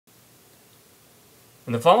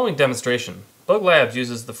In the following demonstration, Bug Labs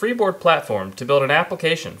uses the freeboard platform to build an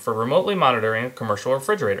application for remotely monitoring a commercial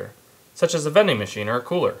refrigerator, such as a vending machine or a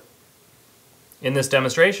cooler. In this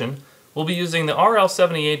demonstration, we'll be using the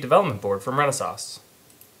RL78 development board from Renesas.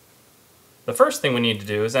 The first thing we need to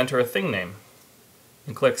do is enter a thing name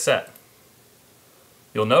and click Set.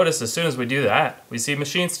 You'll notice as soon as we do that, we see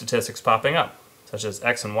machine statistics popping up, such as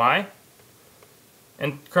X and Y,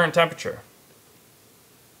 and current temperature.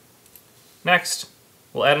 Next,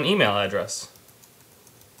 we'll add an email address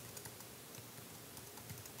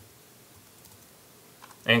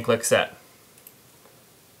and click Set.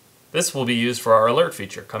 This will be used for our alert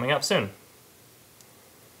feature coming up soon.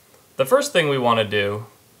 The first thing we want to do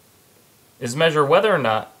is measure whether or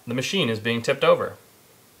not the machine is being tipped over.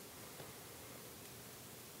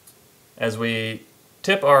 As we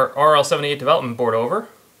tip our RL78 development board over,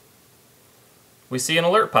 we see an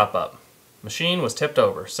alert pop up. Machine was tipped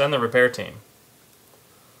over. Send the repair team.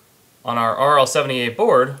 On our RL78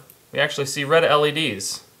 board, we actually see red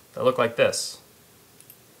LEDs that look like this.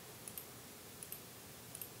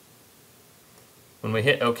 When we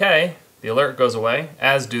hit OK, the alert goes away,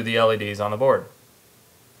 as do the LEDs on the board.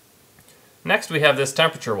 Next, we have this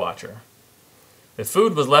temperature watcher. If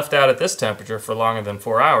food was left out at this temperature for longer than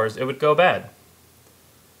 4 hours, it would go bad.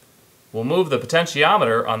 We'll move the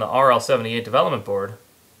potentiometer on the RL78 development board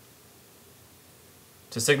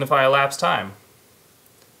to signify elapsed time.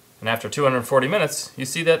 And after 240 minutes, you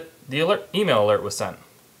see that the email alert was sent.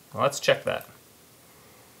 Well, let's check that.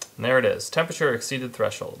 And there it is, temperature exceeded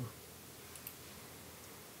threshold.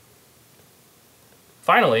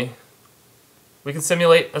 Finally, we can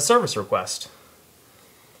simulate a service request.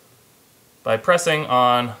 By pressing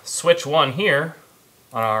on switch 1 here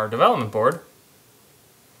on our development board,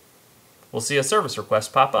 we'll see a service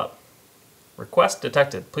request pop up. Request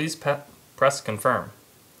detected. Please press confirm.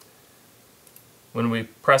 When we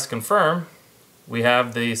press confirm, we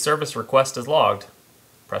have the service request is logged.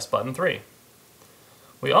 Press button 3.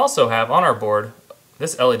 We also have on our board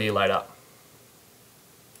this LED light up.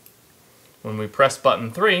 When we press button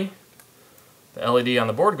 3, the LED on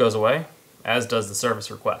the board goes away, as does the service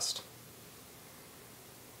request.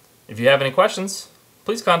 If you have any questions,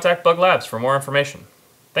 please contact Bug Labs for more information.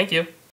 Thank you.